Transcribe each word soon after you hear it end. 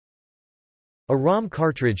A ROM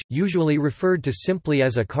cartridge, usually referred to simply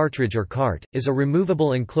as a cartridge or cart, is a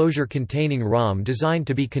removable enclosure containing ROM designed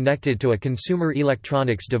to be connected to a consumer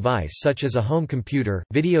electronics device such as a home computer,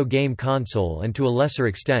 video game console and to a lesser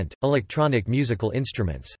extent, electronic musical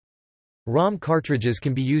instruments. ROM cartridges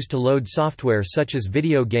can be used to load software such as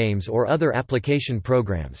video games or other application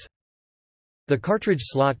programs. The cartridge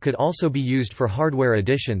slot could also be used for hardware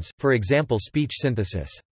additions, for example speech synthesis.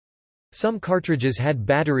 Some cartridges had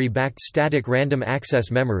battery-backed static random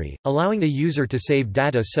access memory, allowing the user to save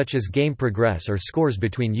data such as game progress or scores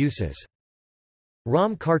between uses.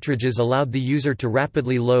 ROM cartridges allowed the user to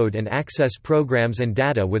rapidly load and access programs and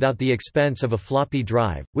data without the expense of a floppy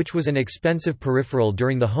drive, which was an expensive peripheral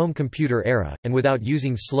during the home computer era, and without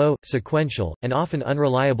using slow, sequential, and often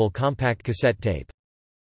unreliable compact cassette tape.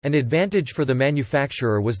 An advantage for the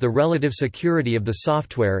manufacturer was the relative security of the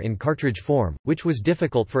software in cartridge form, which was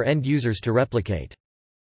difficult for end users to replicate.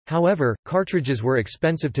 However, cartridges were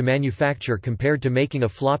expensive to manufacture compared to making a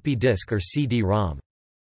floppy disk or CD-ROM.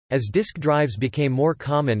 As disk drives became more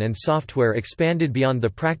common and software expanded beyond the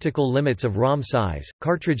practical limits of ROM size,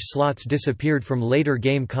 cartridge slots disappeared from later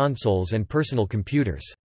game consoles and personal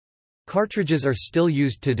computers. Cartridges are still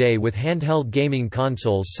used today with handheld gaming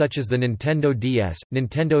consoles such as the Nintendo DS,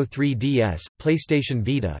 Nintendo 3DS, PlayStation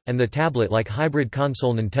Vita, and the tablet-like hybrid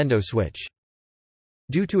console Nintendo Switch.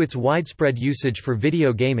 Due to its widespread usage for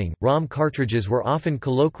video gaming, ROM cartridges were often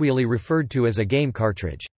colloquially referred to as a game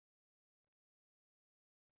cartridge.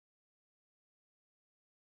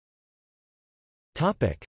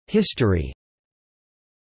 History.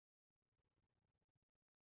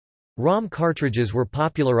 ROM cartridges were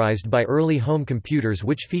popularized by early home computers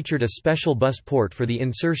which featured a special bus port for the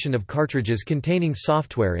insertion of cartridges containing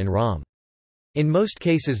software in ROM. In most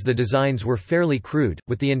cases the designs were fairly crude,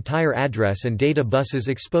 with the entire address and data buses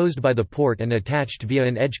exposed by the port and attached via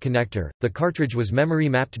an edge connector. The cartridge was memory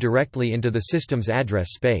mapped directly into the system's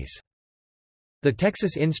address space. The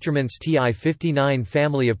Texas Instruments TI-59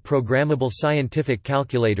 family of programmable scientific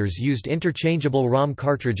calculators used interchangeable ROM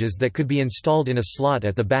cartridges that could be installed in a slot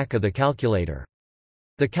at the back of the calculator.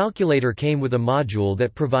 The calculator came with a module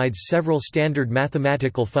that provides several standard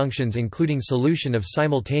mathematical functions including solution of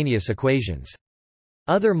simultaneous equations.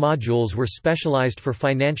 Other modules were specialized for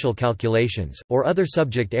financial calculations, or other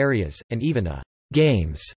subject areas, and even a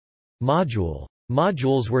 «games» module.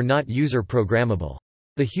 Modules were not user-programmable.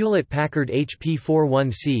 The Hewlett-Packard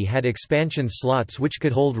HP41C had expansion slots which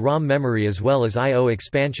could hold ROM memory as well as I/O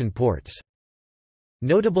expansion ports.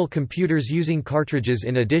 Notable computers using cartridges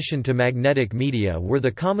in addition to magnetic media were the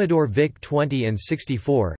Commodore VIC-20 and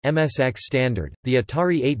 64, MSX Standard, the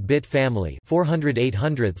Atari 8-bit family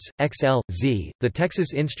 400/800, XL, Z, the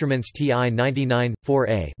Texas Instruments TI-99,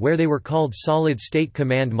 4A where they were called solid-state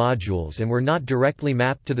command modules and were not directly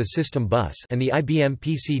mapped to the system bus, and the IBM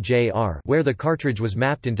PC-JR where the cartridge was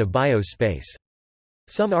mapped into BIOS space.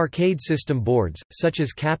 Some arcade system boards, such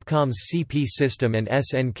as Capcom's CP System and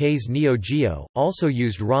SNK's Neo Geo, also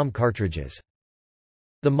used ROM cartridges.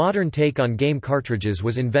 The modern take on game cartridges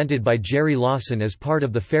was invented by Jerry Lawson as part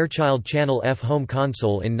of the Fairchild Channel F home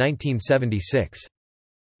console in 1976.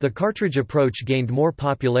 The cartridge approach gained more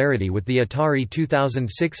popularity with the Atari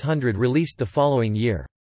 2600 released the following year.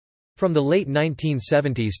 From the late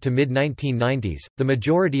 1970s to mid-1990s, the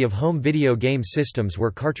majority of home video game systems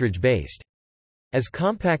were cartridge-based. As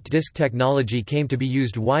compact disc technology came to be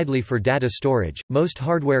used widely for data storage, most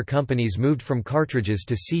hardware companies moved from cartridges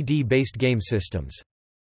to CD-based game systems.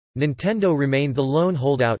 Nintendo remained the lone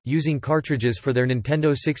holdout, using cartridges for their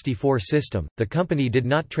Nintendo 64 system. The company did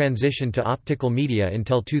not transition to optical media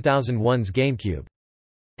until 2001's GameCube.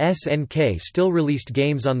 SNK still released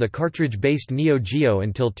games on the cartridge-based Neo Geo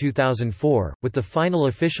until 2004, with the final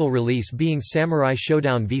official release being Samurai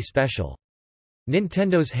Showdown V Special.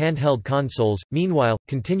 Nintendo's handheld consoles, meanwhile,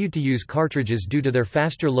 continued to use cartridges due to their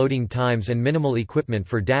faster loading times and minimal equipment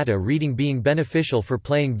for data reading being beneficial for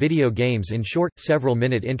playing video games in short,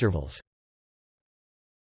 several-minute intervals.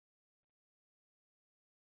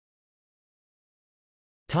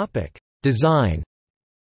 Design.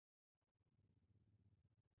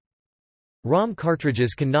 ROM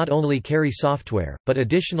cartridges can not only carry software, but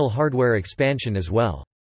additional hardware expansion as well.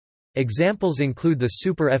 Examples include the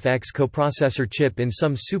Super FX coprocessor chip in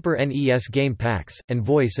some Super NES game packs, and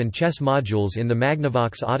voice and chess modules in the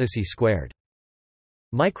Magnavox Odyssey Squared.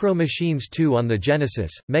 Micro Machines 2 on the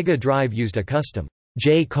Genesis, Mega Drive used a custom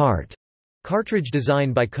J-Cart cartridge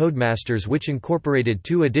designed by Codemasters which incorporated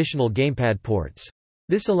 2 additional gamepad ports.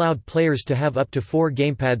 This allowed players to have up to 4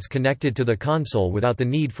 gamepads connected to the console without the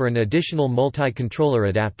need for an additional multi-controller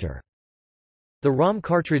adapter. The ROM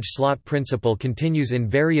cartridge slot principle continues in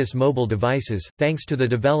various mobile devices, thanks to the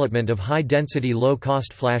development of high-density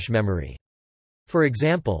low-cost flash memory. For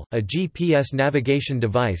example, a GPS navigation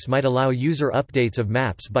device might allow user updates of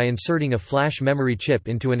maps by inserting a flash memory chip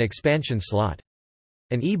into an expansion slot.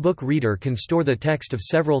 An e-book reader can store the text of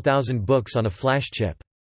several thousand books on a flash chip.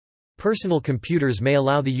 Personal computers may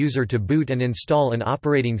allow the user to boot and install an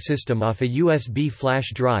operating system off a USB flash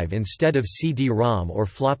drive instead of CD-ROM or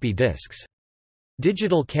floppy disks.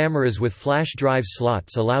 Digital cameras with flash drive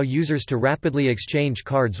slots allow users to rapidly exchange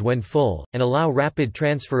cards when full, and allow rapid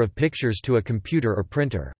transfer of pictures to a computer or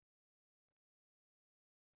printer.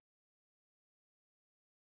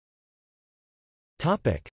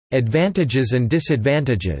 Advantages and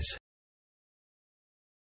disadvantages.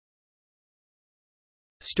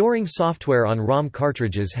 Storing software on ROM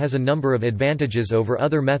cartridges has a number of advantages over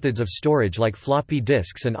other methods of storage like floppy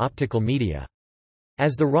disks and optical media.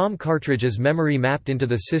 As the ROM cartridge is memory mapped into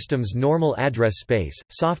the system's normal address space,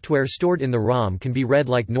 software stored in the ROM can be read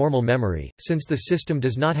like normal memory. Since the system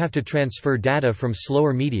does not have to transfer data from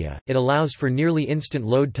slower media, it allows for nearly instant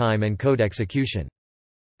load time and code execution.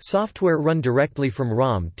 Software run directly from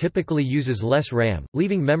ROM typically uses less RAM,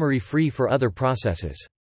 leaving memory free for other processes.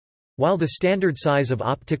 While the standard size of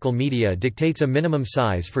optical media dictates a minimum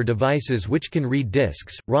size for devices which can read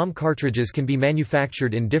discs, ROM cartridges can be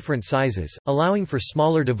manufactured in different sizes, allowing for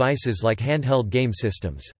smaller devices like handheld game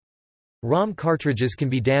systems. ROM cartridges can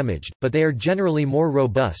be damaged, but they are generally more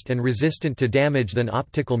robust and resistant to damage than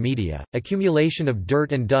optical media. Accumulation of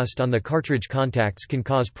dirt and dust on the cartridge contacts can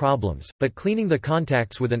cause problems, but cleaning the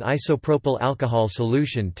contacts with an isopropyl alcohol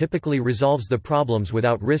solution typically resolves the problems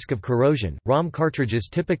without risk of corrosion. ROM cartridges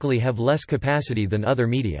typically have less capacity than other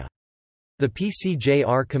media. The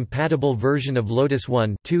PCJR compatible version of Lotus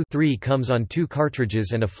 1, 2, 3 comes on 2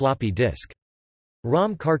 cartridges and a floppy disk.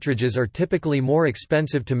 ROM cartridges are typically more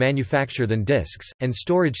expensive to manufacture than discs, and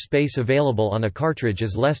storage space available on a cartridge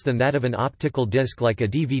is less than that of an optical disc like a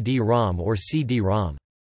DVD-ROM or CD-ROM.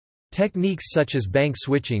 Techniques such as bank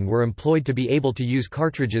switching were employed to be able to use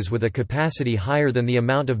cartridges with a capacity higher than the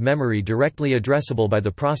amount of memory directly addressable by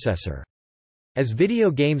the processor. As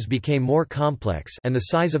video games became more complex and the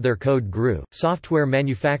size of their code grew, software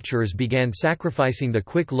manufacturers began sacrificing the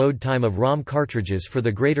quick load time of ROM cartridges for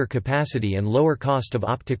the greater capacity and lower cost of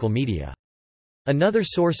optical media. Another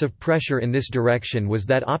source of pressure in this direction was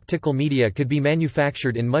that optical media could be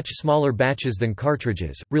manufactured in much smaller batches than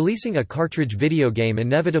cartridges. Releasing a cartridge video game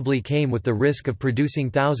inevitably came with the risk of producing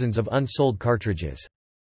thousands of unsold cartridges.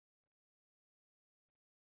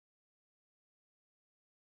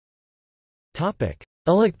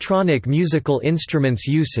 Electronic musical instruments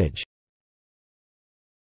usage.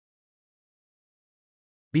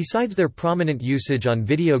 Besides their prominent usage on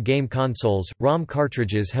video game consoles, ROM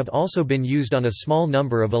cartridges have also been used on a small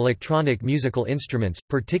number of electronic musical instruments,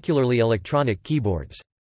 particularly electronic keyboards.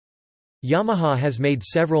 Yamaha has made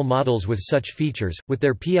several models with such features, with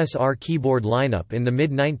their PSR keyboard lineup in the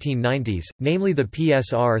mid-1990s, namely the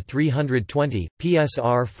PSR 320,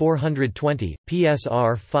 PSR 420,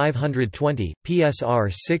 PSR 520,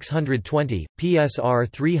 PSR 620,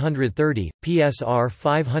 PSR 330, PSR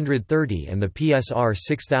 530 and the PSR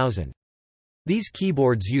 6000. These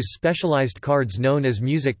keyboards use specialized cards known as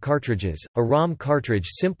music cartridges, a ROM cartridge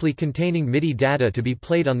simply containing MIDI data to be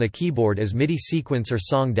played on the keyboard as MIDI sequence or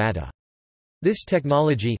song data. This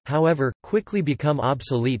technology, however, quickly became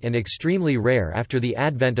obsolete and extremely rare after the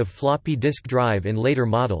advent of floppy disk drive in later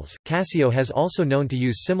models. Casio has also known to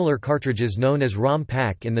use similar cartridges known as ROM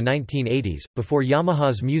pack in the 1980s, before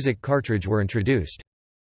Yamaha's music cartridge were introduced.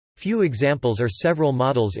 Few examples are several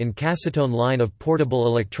models in Casitone line of portable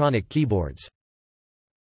electronic keyboards.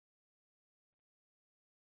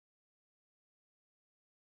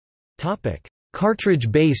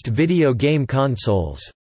 Cartridge-based video game consoles.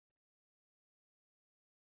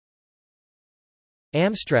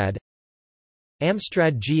 Amstrad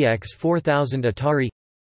GX 4000, Atari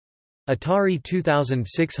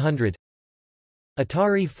 2600,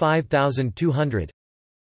 Atari 5200,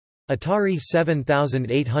 Atari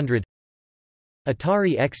 7800,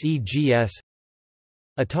 Atari XEGS,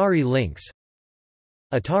 Atari Lynx,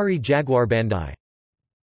 Atari Jaguar. Bandai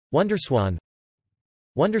WonderSwan,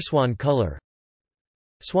 WonderSwan Color,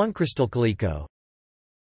 SwanCrystal, Coleco,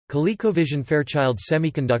 ColecoVision, Fairchild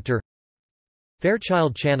Semiconductor,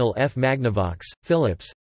 Fairchild Channel F, Magnavox,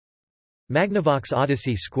 Philips, Magnavox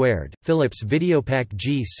Odyssey Squared, Philips Videopack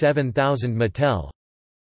G7000, Mattel,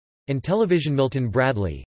 Intellivision, Milton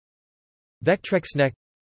Bradley, Vectrex NEC,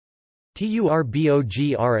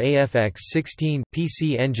 TURBOGRAFX 16,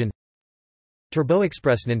 PC Engine,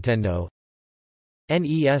 TurboExpress, Nintendo,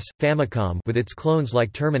 NES – Famicom with its clones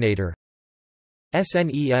like Terminator,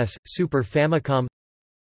 SNES – Super Famicom,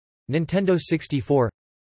 Nintendo 64,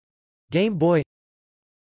 Game Boy,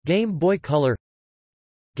 Game Boy Color,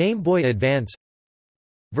 Game Boy Advance,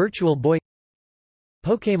 Virtual Boy,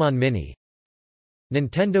 Pokémon Mini,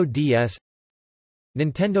 Nintendo DS,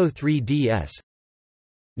 Nintendo 3DS,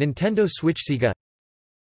 Nintendo Switch, Sega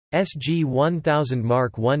SG-1000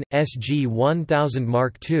 Mark I, SG-1000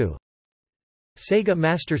 Mark II, Sega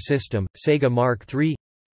Master System, Sega Mark III,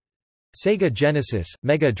 Sega Genesis,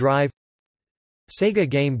 Mega Drive, Sega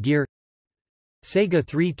Game Gear, Sega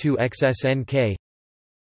 32XSNK,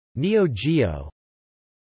 Neo Geo,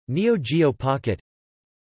 Neo Geo Pocket,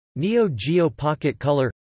 Neo Geo Pocket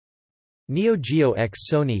Color, Neo Geo X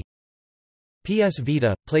Sony, PS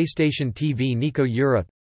Vita, PlayStation TV Nico Europe,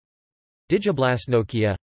 Digiblast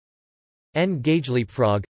Nokia, N-Gage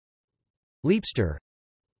Leapfrog, Leapster,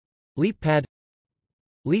 LeapPad,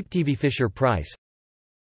 LeapTV Fisher-Price,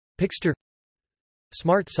 Pixter,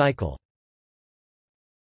 Smart Cycle.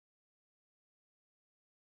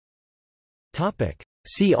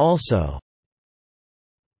 See also: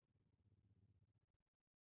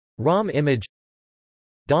 ROM image,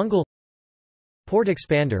 dongle, port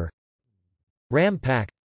expander, RAM pack,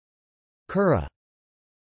 Cura.